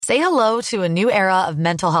Say hello to a new era of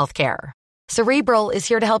mental health care. Cerebral is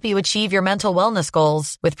here to help you achieve your mental wellness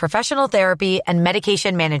goals with professional therapy and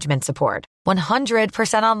medication management support.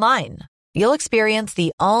 100% online. You'll experience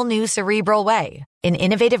the all-new Cerebral Way, an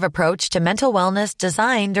innovative approach to mental wellness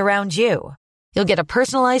designed around you. You'll get a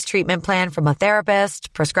personalized treatment plan from a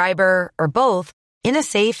therapist, prescriber, or both in a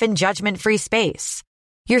safe and judgment-free space.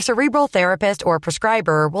 Your Cerebral therapist or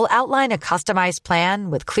prescriber will outline a customized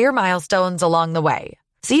plan with clear milestones along the way,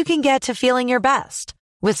 so you can get to feeling your best.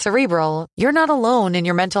 With Cerebral, you're not alone in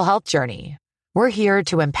your mental health journey. We're here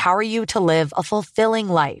to empower you to live a fulfilling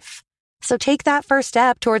life. So take that first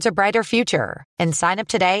step towards a brighter future and sign up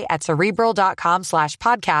today at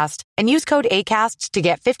Cerebral.com/podcast and use code ACAST to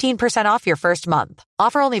get 15% off your first month.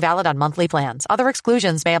 Offer only valid on monthly plans. Other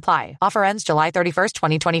exclusions may apply. Offer ends July 31st,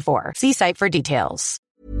 2024. See site for details.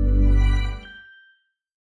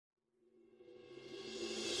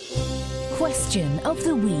 Question of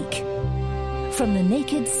the week from the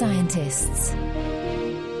Naked Scientists.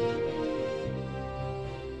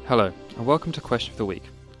 Hello, and welcome to Question of the Week.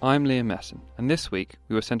 I'm Liam Messon, and this week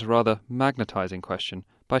we were sent a rather magnetising question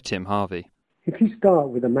by Tim Harvey. If you start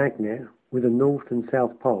with a magnet with a north and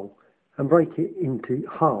south pole and break it into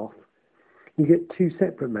half, you get two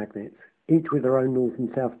separate magnets, each with their own north and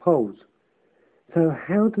south poles. So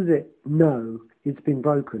how does it know it's been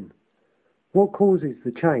broken? What causes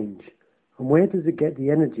the change? And where does it get the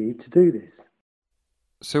energy to do this?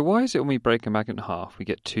 So why is it when we break a magnet in half we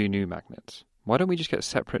get two new magnets? Why don't we just get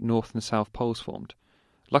separate north and south poles formed?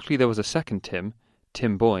 Luckily there was a second Tim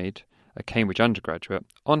Boyd, a Cambridge undergraduate,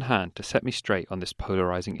 on hand to set me straight on this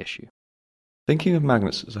polarising issue. Thinking of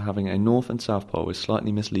magnets as having a north and south pole is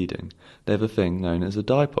slightly misleading. They have a thing known as a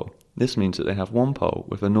dipole. This means that they have one pole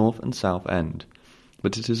with a north and south end.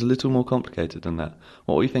 But it is a little more complicated than that.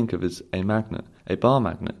 What we think of as a magnet, a bar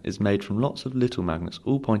magnet, is made from lots of little magnets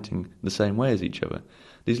all pointing the same way as each other.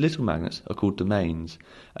 These little magnets are called domains,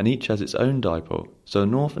 and each has its own dipole, so a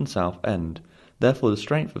north and south end. Therefore the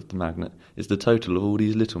strength of the magnet is the total of all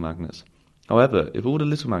these little magnets. However, if all the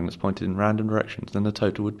little magnets pointed in random directions, then the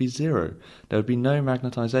total would be zero. There would be no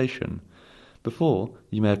magnetisation. Before,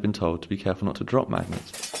 you may have been told to be careful not to drop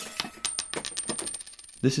magnets.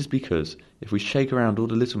 This is because if we shake around all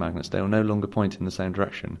the little magnets, they will no longer point in the same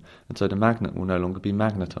direction, and so the magnet will no longer be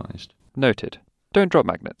magnetised. Noted. Don't drop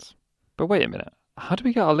magnets. But wait a minute. How do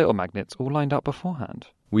we get our little magnets all lined up beforehand?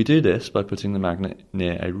 We do this by putting the magnet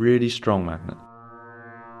near a really strong magnet,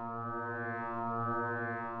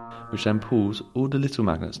 which then pulls all the little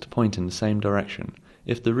magnets to point in the same direction.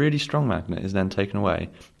 If the really strong magnet is then taken away,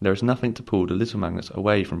 there is nothing to pull the little magnets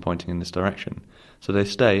away from pointing in this direction, so they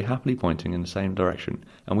stay happily pointing in the same direction,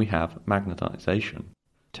 and we have magnetisation.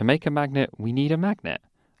 To make a magnet, we need a magnet.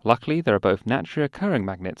 Luckily, there are both naturally occurring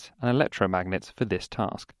magnets and electromagnets for this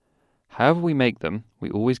task. However we make them, we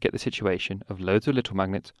always get the situation of loads of little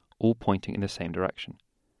magnets all pointing in the same direction.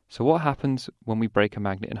 So what happens when we break a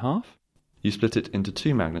magnet in half? You split it into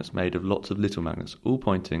two magnets made of lots of little magnets, all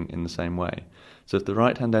pointing in the same way. So if the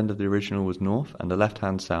right-hand end of the original was north and the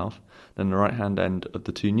left-hand south, then the right-hand end of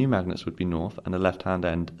the two new magnets would be north and the left-hand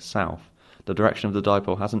end south. The direction of the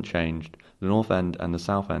dipole hasn't changed. The north end and the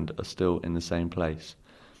south end are still in the same place.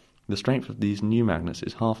 The strength of these new magnets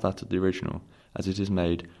is half that of the original, as it is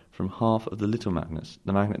made from half of the little magnets.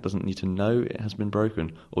 The magnet doesn't need to know it has been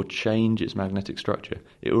broken or change its magnetic structure.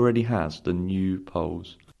 It already has the new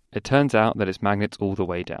poles. It turns out that it's magnets all the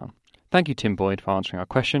way down. Thank you, Tim Boyd, for answering our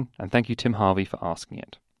question, and thank you, Tim Harvey, for asking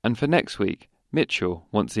it. And for next week, Mitchell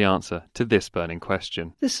wants the answer to this burning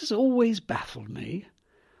question. This has always baffled me.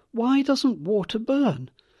 Why doesn't water burn?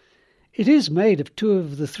 It is made of two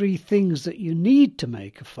of the three things that you need to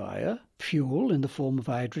make a fire, fuel in the form of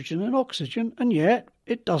hydrogen and oxygen, and yet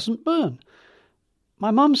it doesn't burn.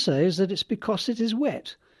 My mum says that it's because it is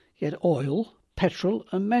wet, yet oil, petrol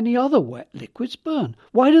and many other wet liquids burn.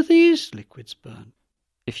 Why do these liquids burn?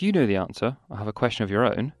 If you know the answer or have a question of your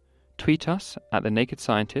own, tweet us at The Naked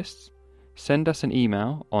Scientists, send us an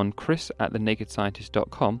email on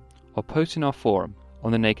chris@thenakedscientist.com or post in our forum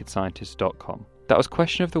on thenakedscientist.com. That was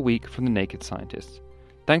Question of the Week from The Naked Scientists.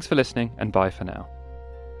 Thanks for listening and bye for now.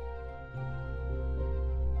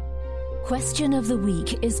 Question of the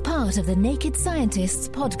Week is part of the Naked Scientists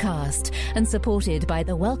podcast and supported by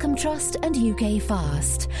the Wellcome Trust and UK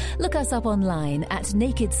Fast. Look us up online at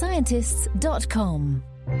nakedscientists.com.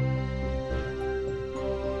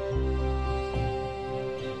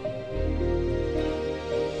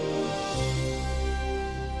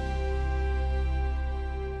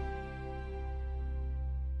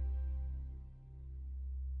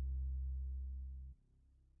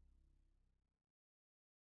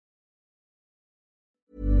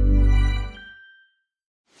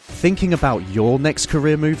 thinking about your next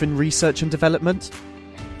career move in research and development?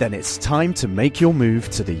 Then it's time to make your move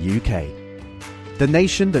to the UK. The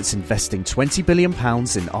nation that's investing £20 billion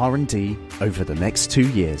in R&D over the next 2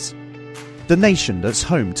 years. The nation that's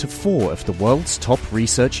home to 4 of the world's top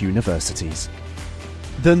research universities.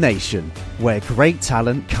 The nation where great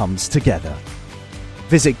talent comes together.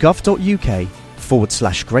 Visit gov.uk/great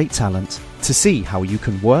talent to see how you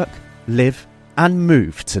can work, live and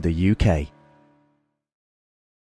move to the UK.